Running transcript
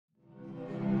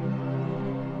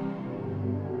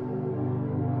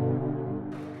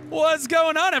What's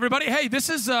going on, everybody? Hey, this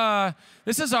is kind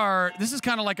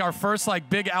of like our first like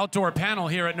big outdoor panel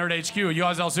here at Nerd HQ. You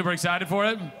guys all super excited for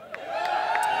it? You're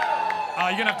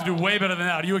gonna have to do way better than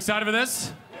that. Are you excited for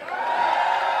this?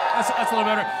 That's a little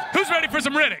better. Who's ready for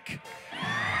some Riddick?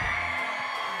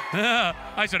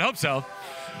 I should hope so.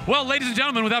 Well, ladies and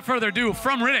gentlemen, without further ado,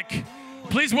 from Riddick,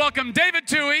 please welcome David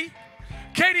Twohy,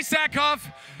 Katee Sackhoff,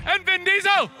 and Vin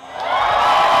Diesel.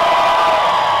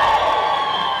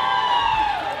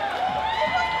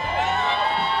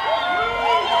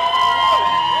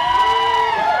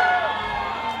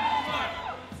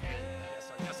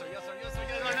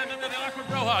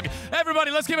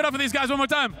 Everybody, let's give it up for these guys one more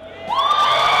time.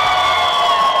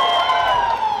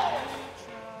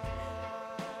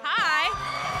 Hi.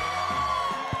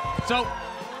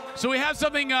 So we have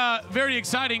something very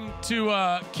exciting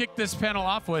to kick this panel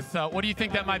off with. What do you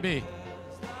think that might be?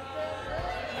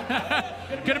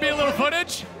 Gonna be a little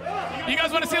footage? You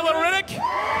guys want to see a little Riddick?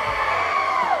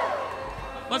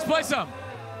 Let's play some.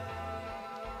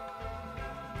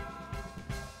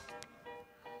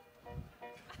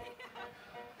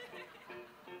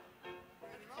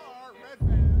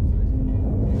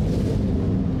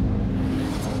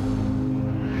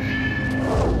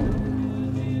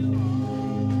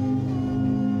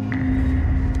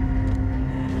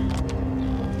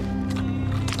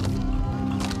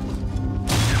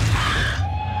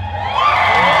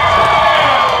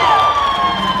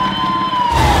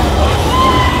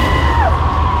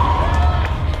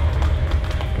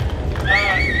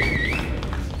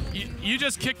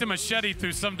 Kicked a machete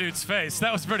through some dude's face.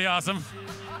 That was pretty awesome.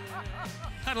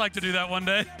 I'd like to do that one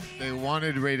day. They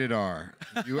wanted rated R.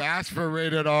 You asked for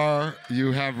rated R,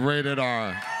 you have rated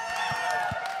R.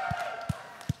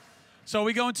 So are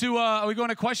we going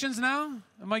to questions now?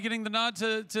 Am I getting the nod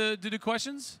to do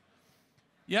questions?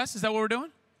 Yes? Is that what we're doing?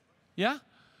 Yeah?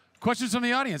 Questions from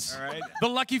the audience. All right. The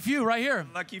lucky few right here.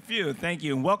 Lucky few. Thank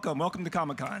you. Welcome to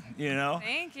Comic-Con. You know.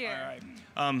 Thank you. All right.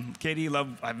 Katee,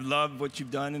 I've loved what you've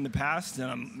done in the past,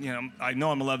 and I know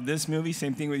I'm gonna love this movie.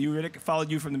 Same thing with you, Riddick. Followed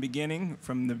you from the beginning,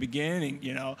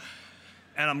 you know.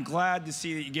 And I'm glad to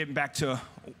see that you're getting back to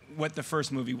what the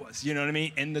first movie was. You know what I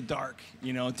mean? In the dark.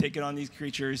 You know, taking on these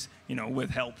creatures. You know, with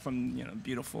help from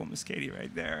beautiful Miss Katee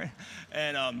right there.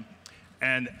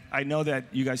 And I know that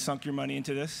you guys sunk your money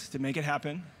into this to make it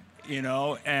happen. You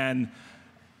know, and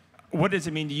what does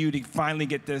it mean to you to finally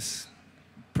get this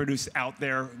produced out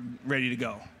there, ready to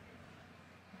go?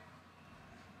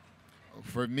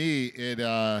 For me,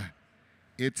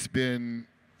 it's been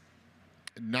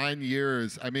 9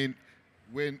 years. I mean,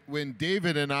 when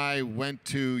David and I went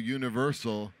to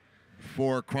Universal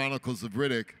for Chronicles of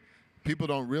Riddick, people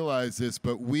don't realize this,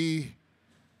 but we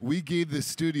gave the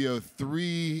studio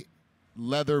 3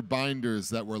 leather binders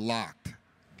that were locked.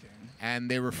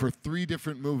 And they were for 3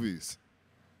 different movies.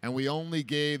 And we only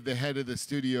gave the head of the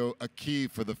studio a key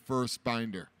for the first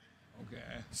binder. Okay.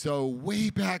 So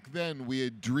way back then, we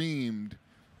had dreamed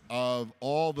of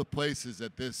all the places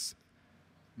that this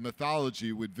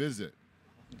mythology would visit.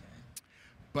 Okay.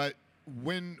 But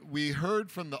when we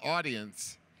heard from the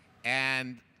audience,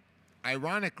 and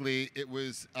ironically, it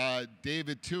was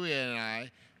David Twohy and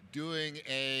I doing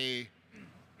a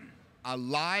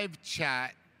live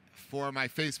chat for my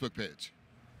Facebook page.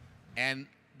 And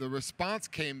the response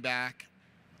came back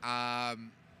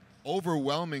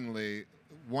overwhelmingly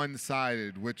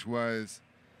one-sided, which was,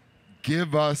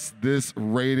 give us this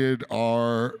rated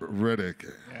R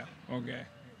Riddick. Yeah, okay.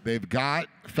 They've got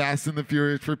Fast and the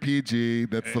Furious for PG.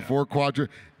 That's the 4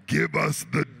 quadrant. Give us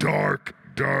the dark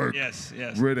yes.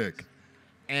 Riddick.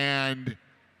 And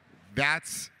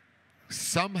that's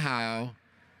somehow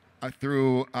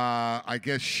through, I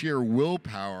guess, sheer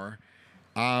willpower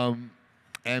and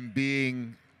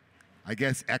being, I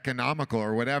guess, economical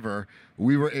or whatever,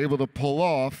 we were able to pull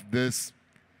off this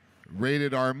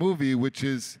rated R movie, which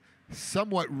is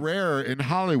somewhat rare in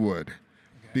Hollywood. Okay.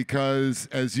 Because,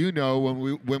 as you know,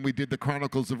 when we did the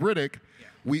Chronicles of Riddick,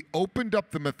 we opened up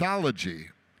the mythology.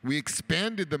 We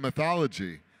expanded the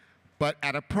mythology, but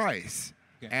at a price.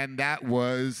 Okay. And that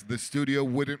was the studio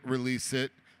wouldn't release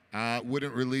it.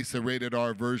 Wouldn't release a rated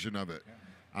R version of it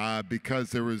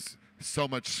because there was so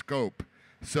much scope.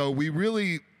 So we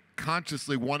really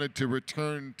consciously wanted to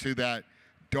return to that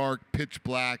dark, pitch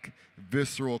black,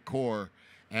 visceral core.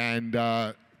 And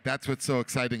that's what's so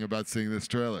exciting about seeing this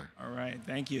trailer. All right.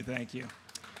 Thank you. Thank you.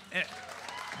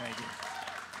 Thank you.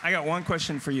 I got one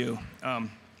question for you.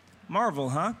 Marvel,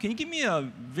 huh? Can you give me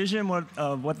a vision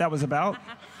of what that was about?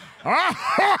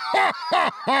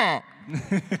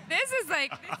 This is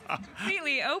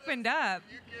completely opened up.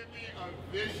 You give me a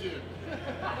vision of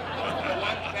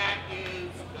what that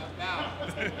is about,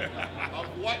 of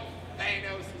what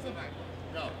Thanos is about.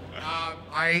 No,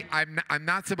 I'm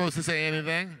not supposed to say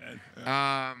anything,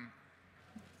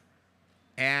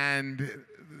 and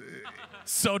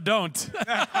So don't.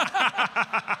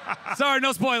 Sorry,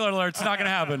 no spoiler alerts. Not gonna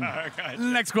happen.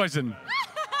 Next question.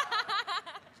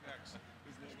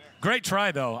 Great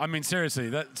try, though. I mean,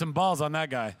 seriously, some balls on that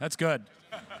guy. That's good.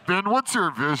 Ben, what's your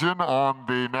vision on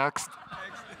the next?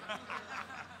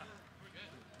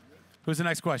 Who's the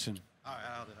next question? All right,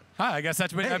 I'll do it. Hi, I guess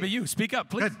that'd be you. Speak up,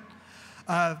 please. Good.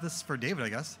 This is for David, I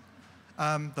guess.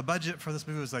 The budget for this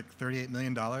movie was like $38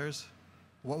 million.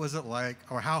 What was it like,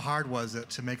 or how hard was it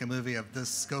to make a movie of this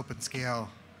scope and scale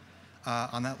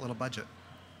on that little budget?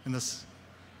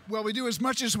 Well, we do as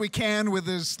much as we can with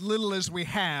as little as we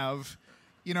have.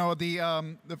 You know, the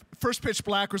first Pitch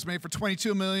Black was made for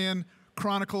 $22 million.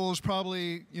 Chronicles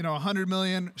probably, $100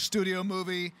 million. Studio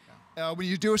movie. When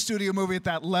you do a studio movie at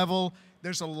that level,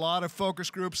 there's a lot of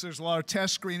focus groups. There's a lot of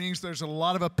test screenings. There's a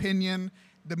lot of opinion.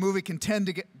 The movie can tend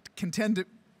to get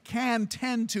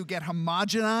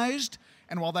homogenized.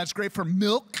 And while that's great for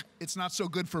milk, it's not so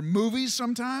good for movies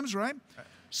sometimes, right?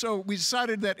 So we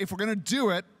decided that if we're going to do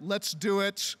it, let's do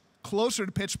it closer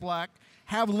to Pitch Black,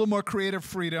 have a little more creative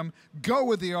freedom, go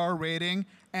with the R rating,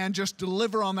 and just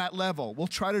deliver on that level. We'll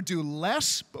try to do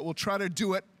less, but we'll try to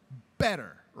do it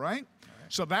better, right?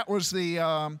 So that was the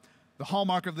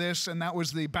hallmark of this, and that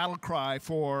was the battle cry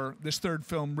for this third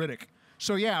film, Riddick.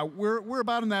 So yeah, we're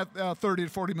about in that $30 to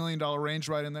 $40 million range,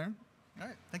 right in there. All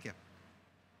right, thank you.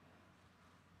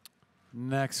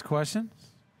 Next question.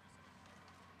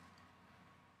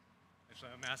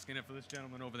 Actually, I'm asking it for this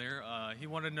gentleman over there. He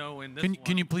wanted to know in this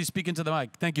Can you please speak into the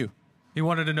mic? Thank you. He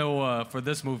wanted to know for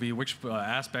this movie, which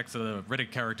aspects of the Riddick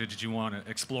character did you want to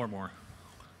explore more?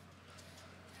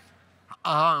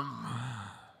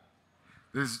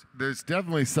 There's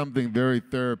definitely something very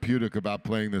therapeutic about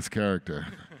playing this character.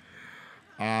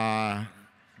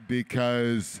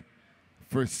 Because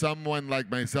for someone like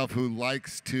myself who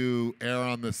likes to err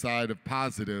on the side of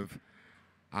positive,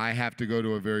 I have to go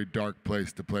to a very dark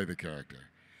place to play the character.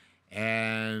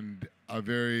 And a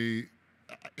very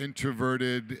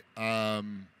introverted, a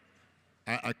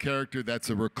character that's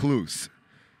a recluse.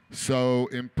 So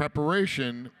in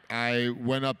preparation, I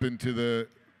went up into the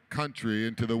country,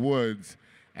 into the woods,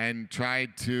 and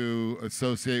tried to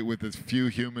associate with as few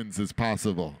humans as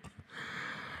possible.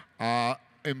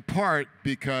 In part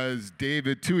because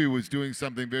David Twohy was doing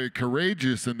something very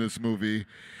courageous in this movie,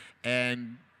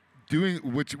 and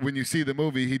which when you see the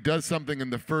movie, he does something in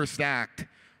the first act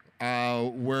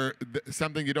where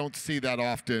something you don't see that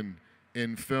often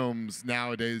in films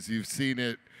nowadays. You've seen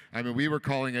it. I mean, we were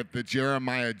calling it the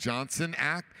Jeremiah Johnson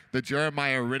act, the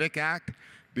Jeremiah Riddick act,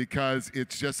 because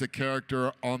it's just a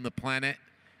character on the planet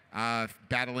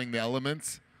battling the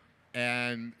elements.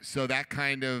 And so that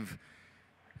kind of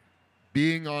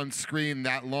being on screen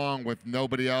that long with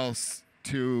nobody else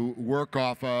to work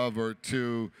off of or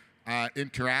to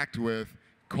interact with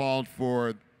called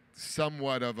for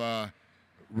somewhat of a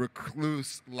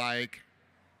recluse-like,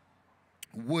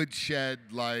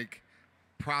 woodshed-like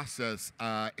process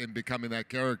in becoming that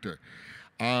character.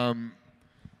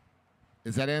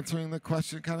 Is that answering the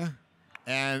question, kind of?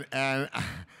 And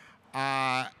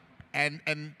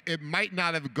it might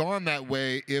not have gone that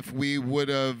way if we would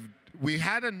have. We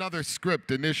had another script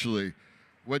initially.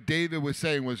 What David was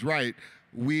saying was right.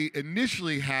 We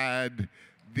initially had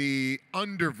the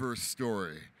Underverse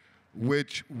story,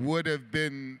 which would have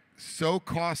been so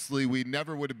costly we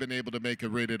never would have been able to make it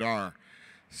rated R.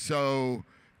 So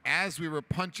as we were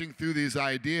punching through these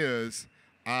ideas,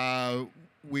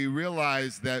 we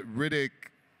realized that Riddick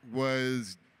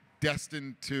was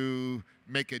destined to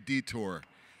make a detour,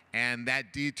 and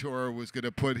that detour was going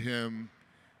to put him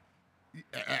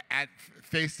at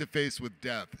face-to-face with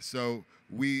death. So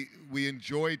we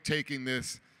enjoyed taking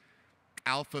this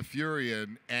Alpha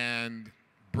Furian and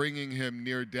bringing him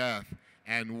near death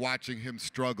and watching him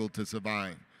struggle to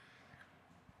survive.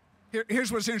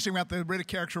 Here's what's interesting about the Riddick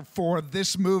character for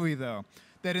this movie, though.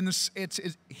 That in this,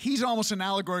 he's almost an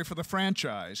allegory for the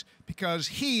franchise, because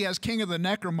he, as king of the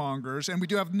Necromongers, and we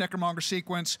do have the Necromonger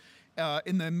sequence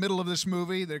in the middle of this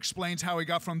movie that explains how he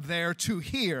got from there to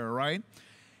here, right?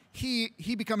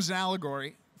 He becomes an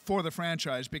allegory for the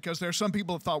franchise, because there are some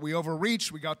people that thought we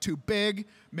overreached, we got too big,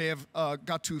 may have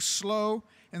got too slow.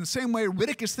 In the same way,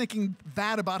 Riddick is thinking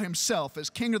that about himself as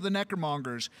king of the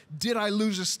Necromongers. Did I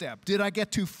lose a step? Did I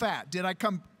get too fat? Did I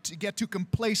get too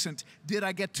complacent? Did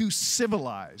I get too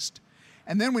civilized?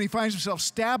 And then when he finds himself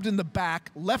stabbed in the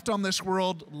back, left on this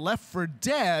world, left for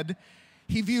dead,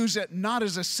 he views it not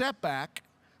as a setback,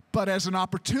 but as an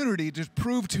opportunity to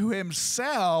prove to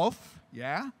himself,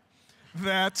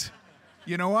 that,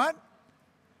 you know what?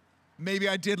 Maybe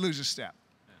I did lose a step,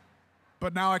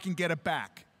 but now I can get it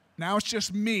back. Now it's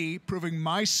just me proving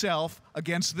myself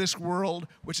against this world,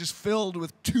 which is filled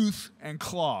with tooth and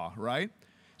claw, right?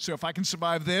 So if I can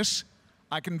survive this,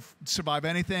 I can survive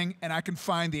anything, and I can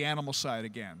find the animal side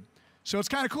again. So it's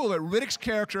kind of cool that Riddick's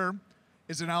character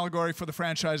is an allegory for the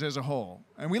franchise as a whole.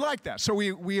 And we like that. So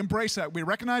we embrace that. We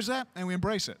recognize that, and we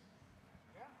embrace it.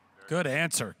 Good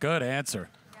answer. Good answer.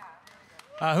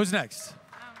 Who's next?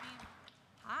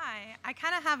 Hi. I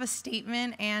kind of have a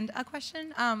statement and a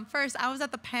question. First, I was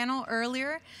at the panel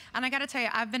earlier, and I got to tell you,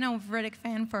 I've been a Riddick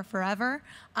fan for forever.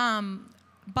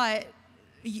 But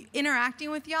interacting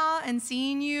with y'all and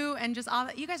seeing you and just all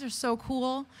that, you guys are so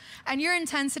cool, and your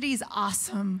intensity is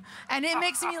awesome, and it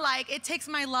makes me like, it takes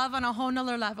my love on a whole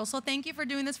nother level. So thank you for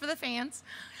doing this for the fans.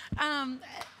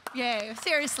 Yay,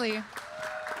 seriously,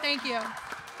 thank you.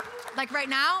 Like right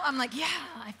now, I'm like, yeah,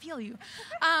 I feel you.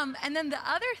 And then the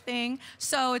other thing,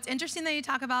 so it's interesting that you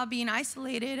talk about being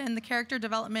isolated and the character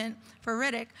development for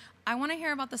Riddick. I want to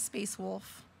hear about the Space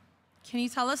Wolf. Can you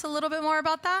tell us a little bit more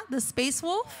about that? The Space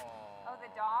Wolf?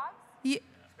 Dogs?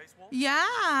 Space Wolf? Yeah.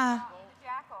 The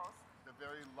jackals. The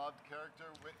very loved character.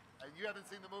 You haven't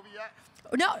seen the movie yet?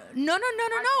 No.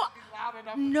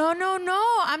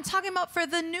 No. I'm talking about for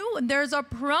the new one. There's a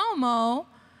promo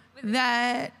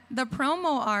the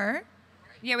promo art.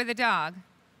 Yeah, with a dog.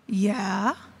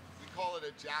 Yeah. We call it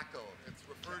a jackal. It's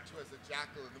referred to as a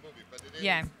jackal in the movie, but it is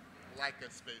like a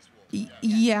space wolf.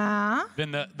 Yeah.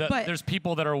 Then there's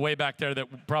people that are way back there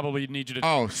that probably need you to.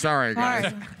 Oh, sorry,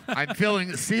 guys. I'm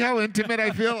feeling. See how intimate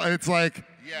I feel? It's like,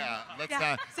 let's.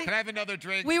 See, can I have another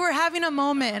drink? We were having a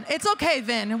moment. It's okay,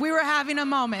 Vin. We were having a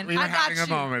moment. We were having a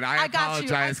moment. I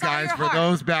apologize, guys, for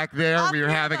those back there. We were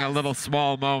having a little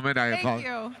small moment. I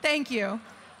apologize. Thank you.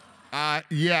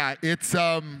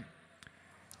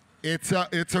 It's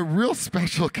a real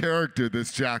special character,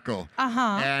 this jackal.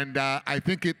 Uh-huh. And I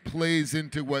think it plays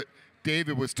into what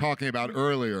David was talking about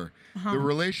earlier. The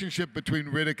relationship between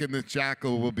Riddick and this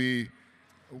jackal will be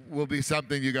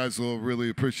something you guys will really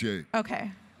appreciate.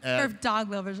 Okay. For dog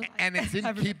lovers. And it's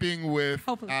in keeping with,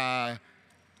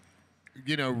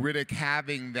 Riddick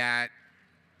having that.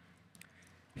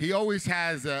 He always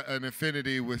has an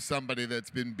affinity with somebody that's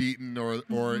been beaten or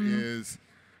is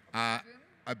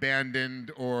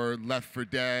abandoned or left for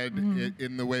dead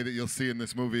in the way that you'll see in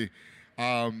this movie.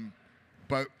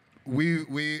 But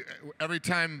we every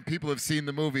time people have seen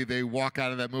the movie, they walk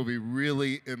out of that movie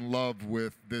really in love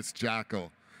with this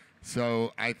jackal.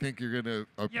 So I think you're going to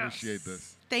appreciate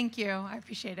this. Thank you. I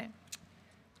appreciate it.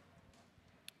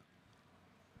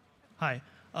 Hi.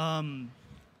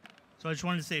 So I just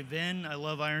wanted to say, Vin, I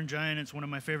love Iron Giant. It's one of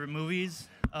my favorite movies.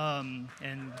 And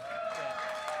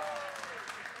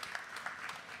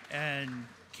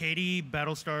Katee,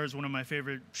 Battlestar is one of my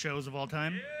favorite shows of all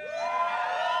time.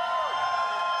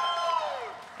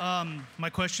 My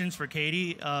question's for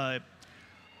Katee.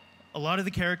 A lot of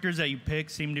the characters that you pick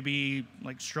seem to be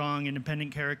like strong,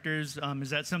 independent characters. Is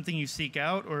that something you seek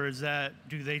out, or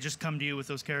do they just come to you with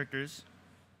those characters?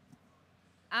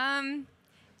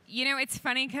 It's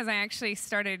funny because I actually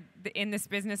started in this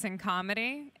business in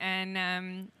comedy, and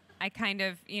I kind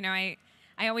of, I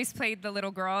always played the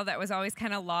little girl that was always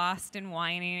kind of lost and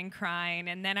whining and crying,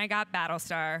 and then I got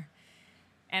Battlestar.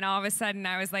 And all of a sudden,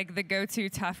 I was like the go-to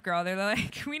tough girl. They're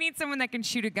like, we need someone that can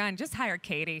shoot a gun. Just hire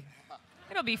Katee.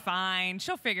 It'll be fine.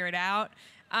 She'll figure it out.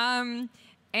 And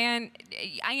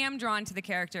I am drawn to the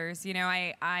characters.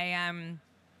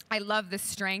 I love the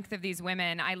strength of these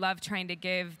women. I love trying to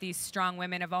give these strong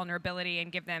women a vulnerability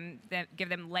and give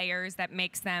them layers that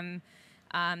makes them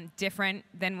different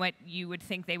than what you would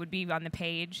think they would be on the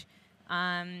page.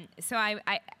 And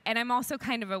I'm also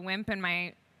kind of a wimp in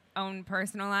my own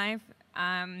personal life.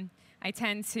 I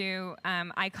tend to,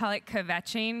 I call it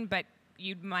kvetching, but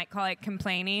you might call it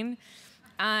complaining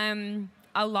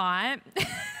a lot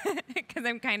because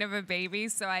I'm kind of a baby.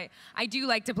 So I do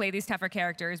like to play these tougher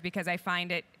characters because I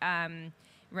find it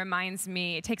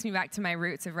it takes me back to my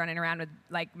roots of running around with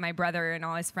like my brother and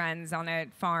all his friends on a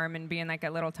farm and being like a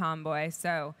little tomboy.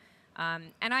 So,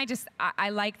 and I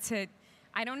like to,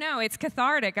 I don't know, it's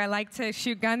cathartic. I like to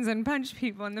shoot guns and punch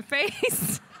people in the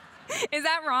face. Is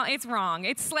that wrong? It's wrong.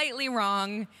 It's slightly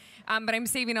wrong, but I'm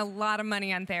saving a lot of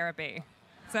money on therapy.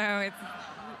 So it's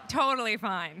totally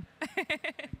fine.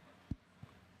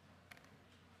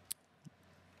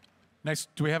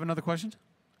 Next, do we have another question?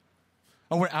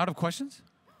 Oh, we're out of questions?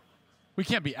 We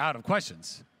can't be out of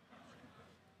questions.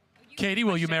 Katie,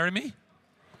 will you marry me?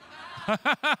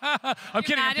 I'm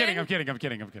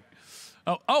kidding.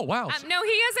 Oh, wow. No,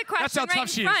 he has a That's how question tough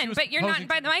she right is. in She was front, but you're not posing-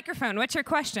 by the microphone. What's your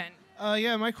question?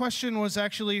 Yeah, my question was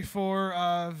actually for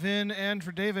Vin and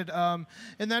for David, and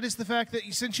that is the fact that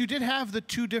since you did have the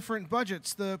two different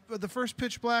budgets, the first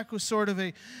Pitch Black was sort of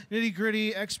a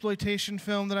nitty-gritty exploitation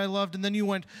film that I loved, and then you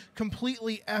went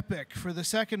completely epic for the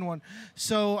second one.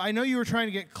 So I know you were trying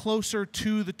to get closer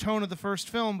to the tone of the first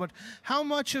film, but how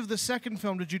much of the second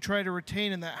film did you try to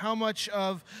retain in that? How much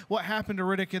of what happened to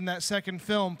Riddick in that second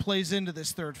film plays into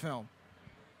this third film?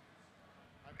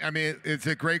 I mean, it's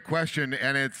a great question,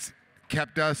 and it's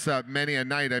kept us up many a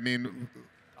night. I mean,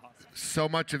 so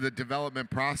much of the development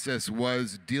process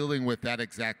was dealing with that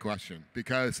exact question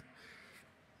because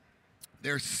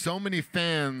there's so many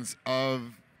fans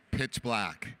of Pitch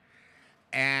Black,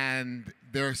 and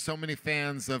there are so many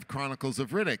fans of Chronicles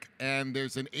of Riddick, and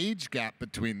there's an age gap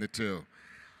between the two.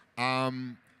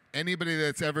 Anybody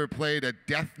that's ever played a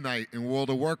Death Knight in World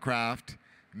of Warcraft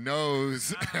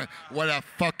knows what a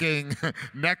fucking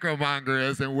necromonger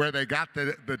is and where they got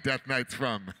the Death Knights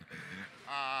from.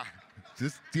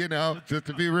 Just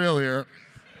to be real here.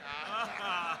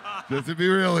 Just to be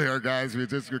real here, guys.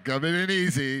 We're coming in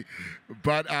easy.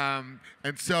 But,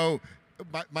 and so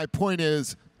my point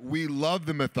is, we love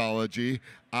the mythology,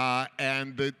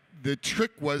 and the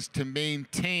trick was to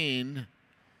maintain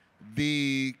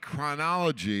the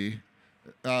chronology,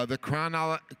 the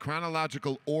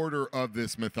chronological order of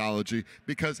this mythology,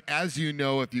 because as you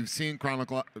know, if you've seen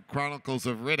Chronicles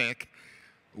of Riddick,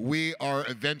 we are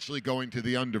eventually going to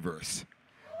the Underverse.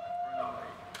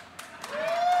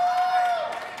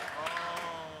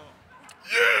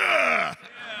 Yeah!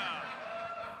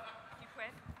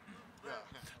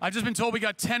 I've just been told we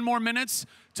got 10 more minutes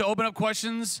to open up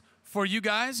questions for you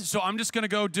guys, so I'm just gonna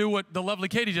go do what the lovely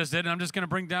Katie just did, and I'm just gonna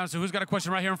bring down, so who's got a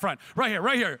question right here in front? Right here.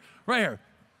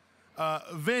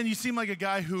 Vin, you seem like a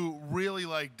guy who really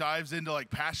dives into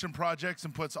passion projects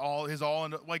and puts all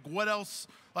into what else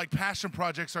passion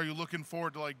projects are you looking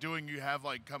forward to doing? You have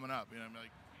coming up, you know what I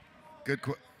mean? Good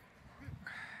question.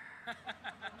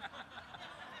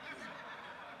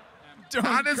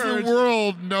 How does the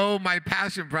world know my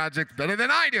passion projects better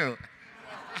than I do?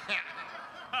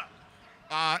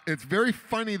 It's very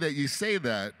funny that you say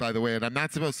that, by the way, and I'm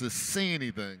not supposed to say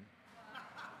anything.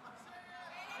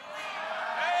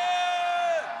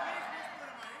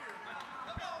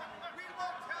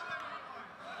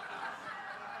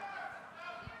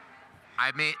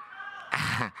 I mean,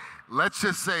 let's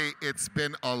just say it's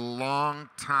been a long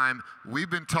time. We've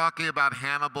been talking about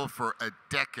Hannibal for a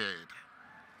decade.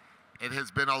 It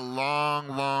has been a long,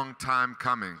 long time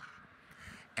coming.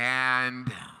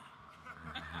 And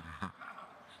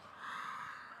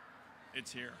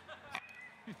It's here.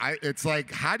 it's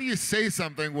like, how do you say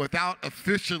something without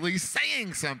officially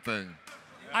saying something?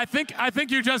 I think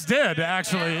you just did,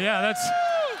 actually. Yeah,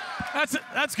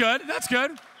 that's good. That's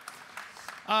good.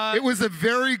 It was a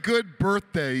very good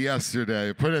birthday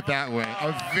yesterday, put it that way.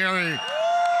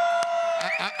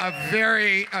 A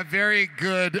very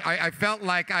good, I felt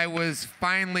like I was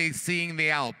finally seeing the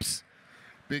Alps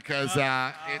because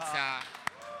it's...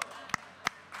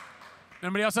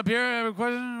 Anybody else up here have a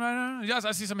question right now? Yes,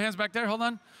 I see some hands back there. Hold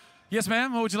on. Yes,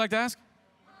 ma'am. What would you like to ask?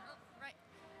 Right.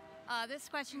 This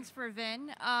question's for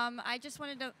Vin. I just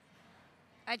wanted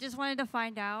to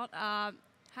find out.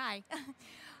 Hi.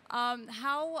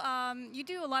 How you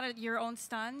do a lot of your own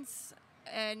stunts,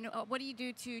 and what do you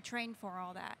do to train for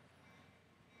all that?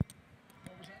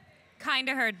 Kind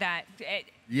of heard that.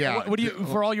 Yeah. What do you,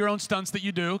 for all your own stunts that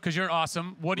you do, because you're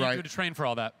awesome, what do you Right. do to train for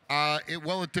all that?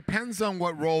 Well, it depends on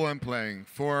what role I'm playing.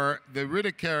 For the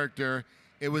Riddick character,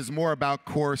 it was more about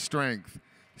core strength.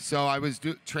 So I was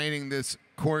training this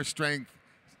core strength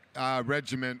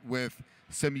regiment with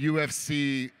some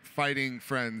UFC fighting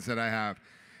friends that I have.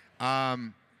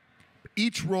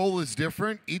 Each role is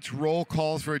different. Each role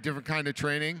calls for a different kind of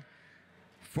training.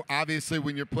 Obviously,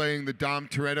 when you're playing the Dom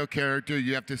Toretto character,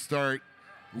 you have to start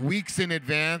weeks in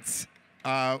advance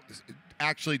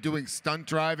actually doing stunt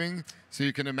driving, so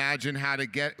you can imagine how to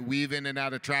weave in and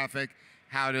out of traffic,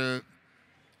 how to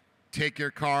take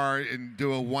your car and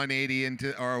do a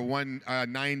 180 or a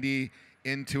 190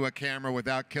 into a camera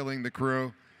without killing the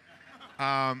crew.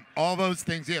 All those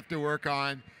things you have to work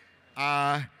on.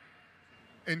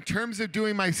 In terms of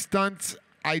doing my stunts,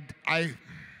 I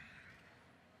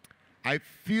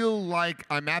feel like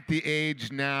I'm at the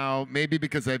age now, maybe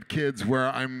because I have kids, where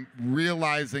I'm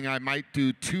realizing I might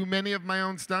do too many of my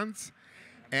own stunts,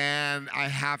 and I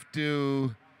have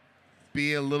to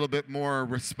be a little bit more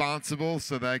responsible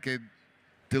so that I could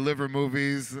deliver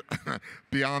movies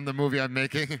beyond the movie I'm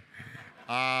making.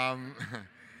 But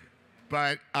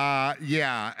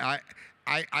yeah,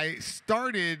 I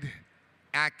started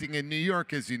acting in New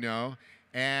York, as you know,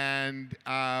 and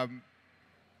I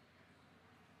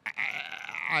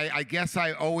guess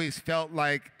I always felt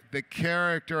like the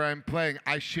character I'm playing,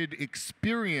 I should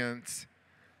experience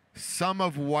some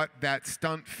of what that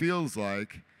stunt feels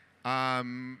like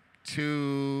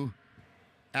to,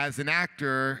 as an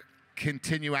actor,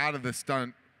 continue out of the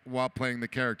stunt while playing the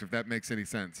character, if that makes any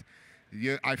sense.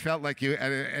 I felt like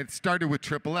and it started with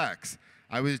XXX.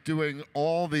 I was doing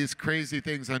all these crazy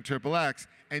things on XXX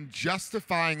and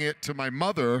justifying it to my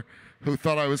mother, who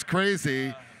thought I was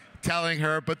crazy, telling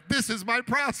her, but this is my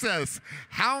process.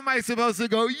 How am I supposed to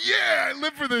go, yeah, I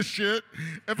live for this shit,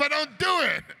 if I don't do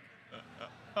it?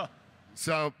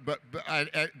 So, but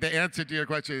the answer to your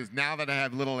question is, now that I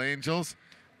have little angels,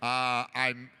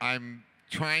 I'm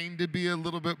trying to be a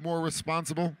little bit more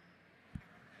responsible.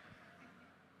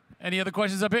 Any other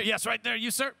questions up here? Yes, right there.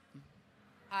 You, sir.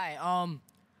 Hi.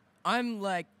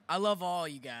 I love all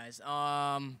you guys.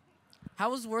 How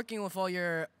was working with all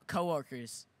your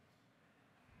coworkers?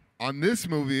 On this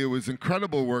movie, it was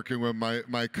incredible working with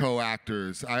my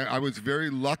co-actors. I was very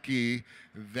lucky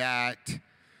that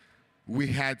we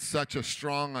had such a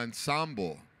strong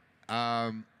ensemble.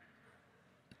 When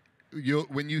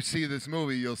you see this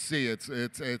movie, you'll see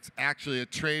it's actually a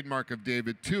trademark of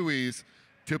David Twohy's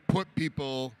to put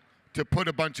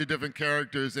a bunch of different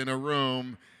characters in a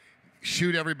room,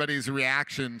 shoot everybody's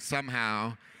reaction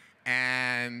somehow,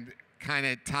 and kind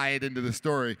of tie it into the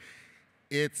story.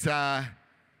 It's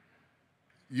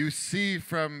you see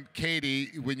from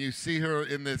Katee, when you see her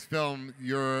in this film,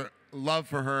 your love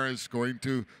for her is going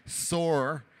to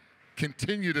soar,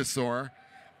 continue to soar.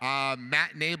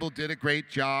 Matt Nable did a great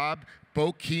job.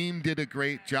 Bokeem did a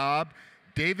great job.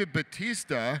 David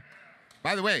Bautista,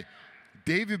 by the way,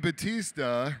 David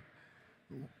Bautista,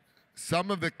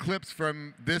 some of the clips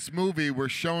from this movie were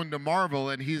shown to Marvel,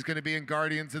 and he's going to be in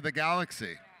Guardians of the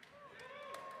Galaxy.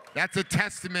 That's a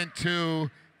testament to,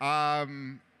 I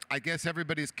guess,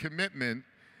 everybody's commitment.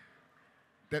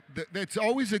 That's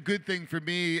always a good thing for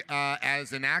me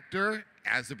as an actor,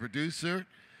 as a producer,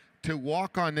 to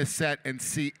walk on this set and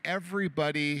see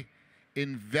everybody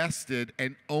invested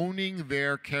and owning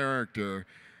their character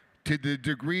to the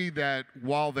degree that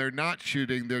while they're not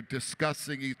shooting, they're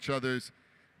discussing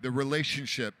the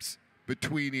relationships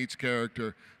between each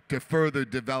character to further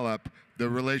develop the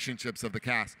relationships of the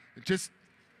cast. Just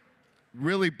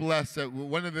really blessed.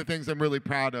 One of the things I'm really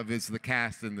proud of is the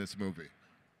cast in this movie.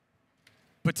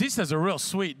 Batista's a real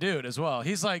sweet dude as well.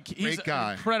 He's an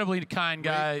incredibly kind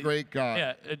guy. Great guy.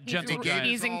 Yeah, a gentle guy.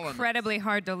 He's incredibly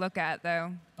hard to look at,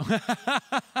 though.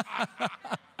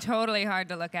 Totally hard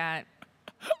to look at.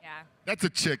 Yeah. That's a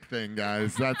chick thing,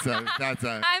 guys. That's a. I'm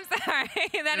sorry.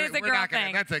 That is a girl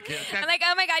thing. That's a kid. I'm like,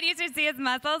 oh my God, you should see his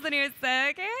muscles, and he was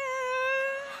so cute.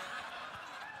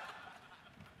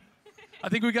 I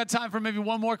think we got time for maybe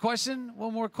one more question.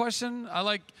 One more question. I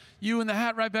like you in the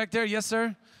hat right back there. Yes,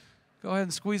 sir. Go ahead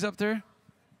and squeeze up there.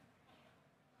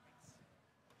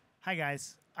 Hi,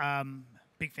 guys.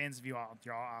 Big fans of you all.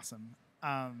 You're all awesome.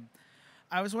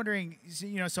 I was wondering,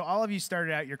 so all of you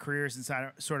started out your careers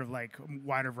inside sort of like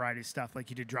wider variety of stuff, like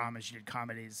you did dramas, you did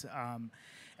comedies,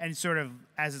 and sort of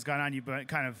as it's gone on, you've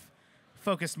kind of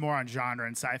focused more on genre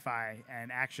and sci-fi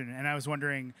and action. And I was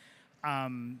wondering,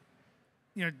 do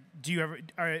you ever,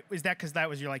 is that because that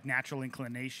was your like natural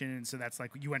inclination, and so that's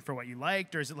like you went for what you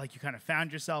liked, or is it like you kind of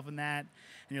found yourself in that,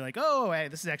 and you're like, oh, hey,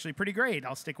 this is actually pretty great,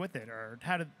 I'll stick with it, or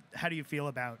how do you feel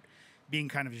about being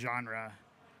kind of genre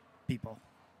people?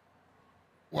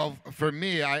 Well, for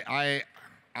me, I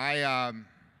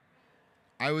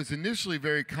was initially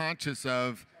very conscious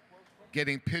of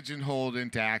getting pigeonholed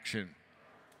into action.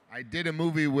 I did a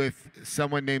movie with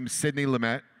someone named Sidney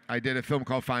Lumet. I did a film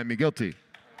called Find Me Guilty.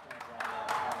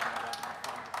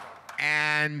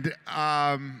 And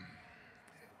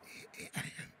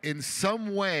in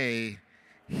some way,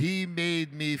 he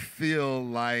made me feel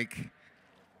like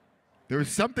there was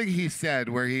something he said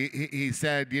where he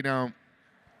said,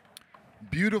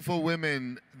 beautiful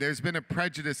women, there's been a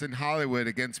prejudice in Hollywood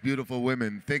against beautiful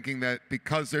women, thinking that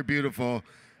because they're beautiful,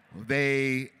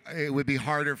 it would be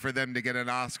harder for them to get an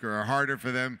Oscar, or harder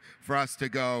for us to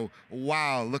go,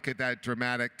 wow, look at that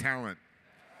dramatic talent.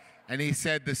 And he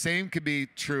said the same could be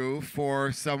true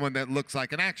for someone that looks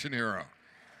like an action hero.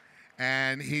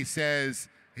 And he says,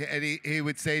 and he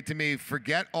would say to me,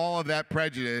 forget all of that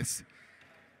prejudice.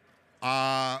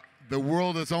 The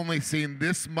world has only seen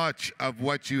this much of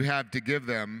what you have to give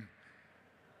them.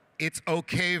 It's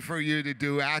okay for you to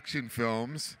do action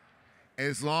films,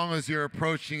 as long as you're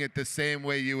approaching it the same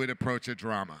way you would approach a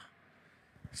drama.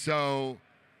 So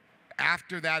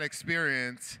after that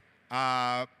experience,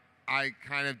 I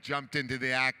kind of jumped into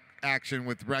the action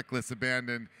with reckless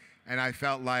abandon, and I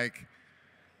felt like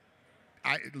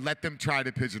let them try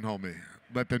to pigeonhole me.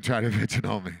 Let them try to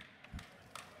pigeonhole me.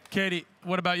 Katee,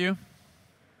 what about you?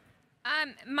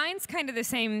 Mine's kind of the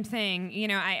same thing. You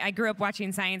know, I grew up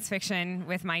watching science fiction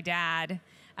with my dad.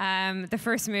 The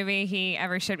first movie he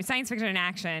ever showed me, science fiction and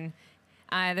action,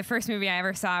 the first movie I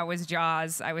ever saw was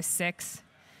Jaws. I was 6.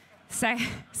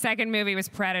 Second movie was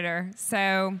Predator.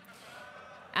 So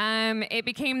it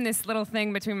became this little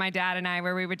thing between my dad and I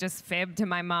where we would just fib to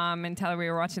my mom and tell her we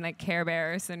were watching like Care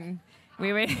Bears, and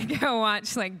we would go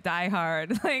watch like Die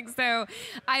Hard. Like, so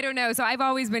I don't know. So I've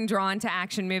always been drawn to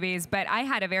action movies, but I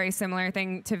had a very similar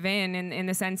thing to Vin in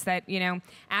the sense that, you know,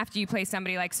 after you play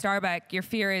somebody like Starbuck, your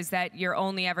fear is that you're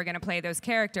only ever going to play those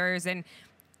characters. And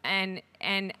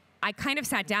I kind of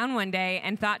sat down one day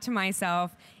and thought to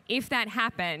myself, if that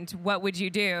happened, what would you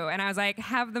do? And I was like,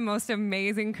 have the most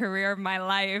amazing career of my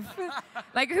life.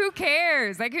 Like, who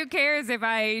cares? Like, who cares if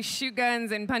I shoot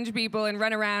guns and punch people and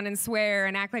run around and swear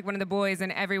and act like one of the boys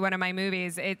in every one of my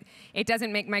movies? It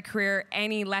doesn't make my career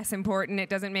any less important. It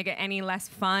doesn't make it any less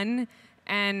fun.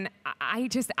 And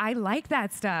I like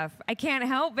that stuff. I can't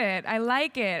help it. I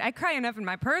like it. I cry enough in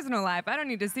my personal life. I don't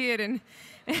need to see it in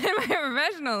my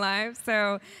professional life.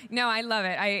 So, no, I love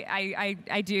it.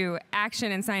 I do.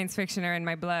 Action and science fiction are in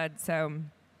my blood, so.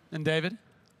 And David?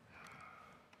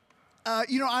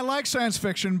 You know, I like science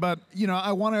fiction, but, you know,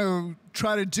 I want to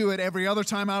try to do it every other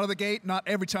time out of the gate, not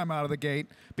every time out of the gate,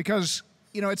 because,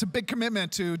 you know, it's a big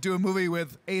commitment to do a movie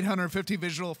with 850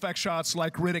 visual effects shots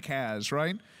like Riddick has,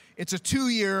 right? It's a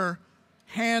 2-year,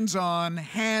 hands-on,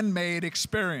 handmade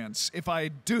experience. If I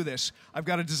do this, I've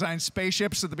got to design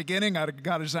spaceships at the beginning. I've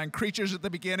got to design creatures at the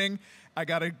beginning. I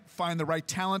got to find the right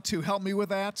talent to help me with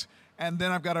that. And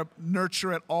then I've got to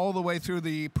nurture it all the way through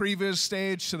the pre-viz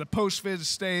stage to the post-viz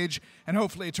stage, and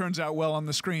hopefully it turns out well on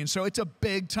the screen. So it's a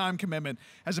big time commitment,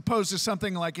 as opposed to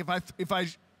something like if I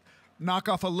knock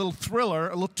off a little thriller,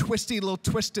 a little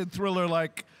twisted thriller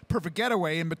like Perfect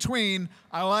Getaway in between,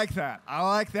 I like that. I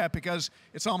like that because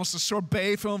it's almost a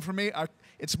sorbet film for me.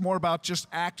 It's more about just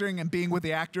acting and being with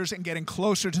the actors and getting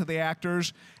closer to the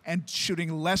actors and shooting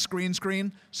less green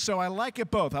screen. So I like it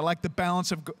both. I like the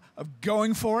balance of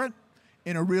going for it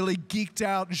in a really geeked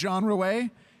out genre way,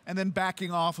 and then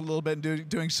backing off a little bit and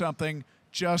doing something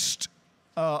just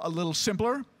a little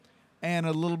simpler and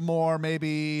a little more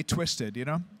maybe twisted, you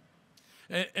know?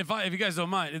 If you guys don't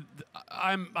mind,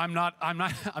 I'm not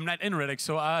in Riddick,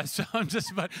 so I'm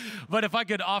just but if I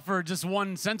could offer just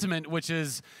one sentiment, which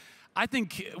is, I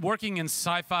think working in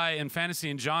sci-fi and fantasy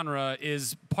and genre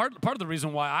is part of the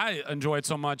reason why I enjoy it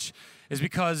so much is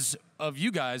because of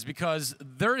you guys, because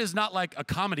there is not like a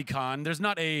comedy con, there's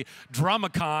not a drama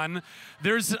con,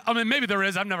 I mean maybe there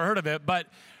is, I've never heard of it, but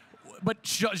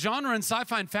genre and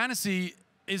sci-fi and fantasy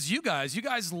is you guys. You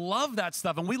guys love that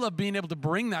stuff, and we love being able to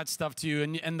bring that stuff to you,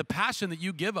 and the passion that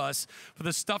you give us for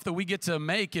the stuff that we get to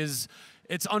make it's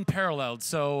unparalleled.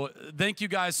 So thank you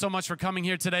guys so much for coming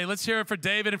here today. Let's hear it for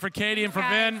David and for Katee and for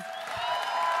Vin.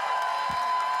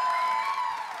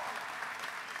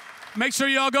 Make sure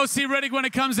you all go see Riddick when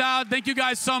it comes out. Thank you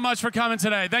guys so much for coming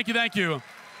today. Thank you, thank you.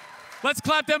 Let's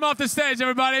clap them off the stage,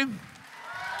 everybody.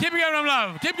 Keep giving them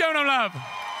love. Keep giving them love.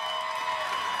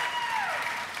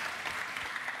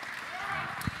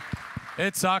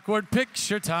 It's awkward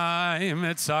picture time.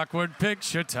 It's awkward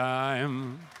picture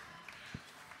time.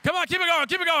 Come on, keep it going,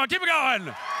 keep it going, keep it going.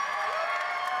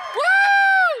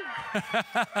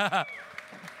 Woo!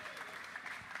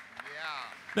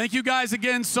 Thank you guys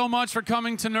again so much for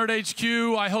coming to Nerd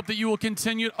HQ. I hope that you will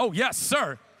continue. Oh, yes,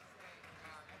 sir.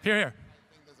 Here.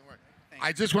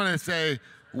 I just want to say,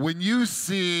 when you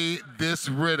see this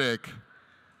Riddick,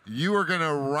 you are going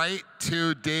to write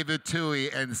to David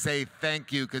Twohy and say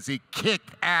thank you because he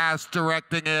kicked ass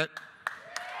directing it.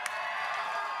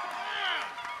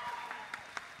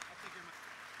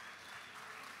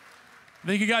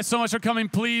 Thank you guys so much for coming.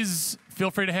 Please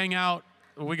feel free to hang out.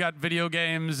 We got video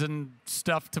games and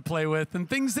stuff to play with and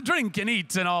things to drink and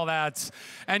eat and all that.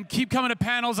 And keep coming to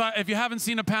panels. If you haven't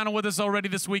seen a panel with us already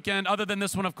this weekend, other than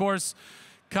this one, of course,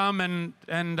 come and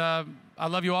I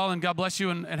love you all and God bless you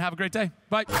and have a great day.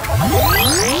 Bye.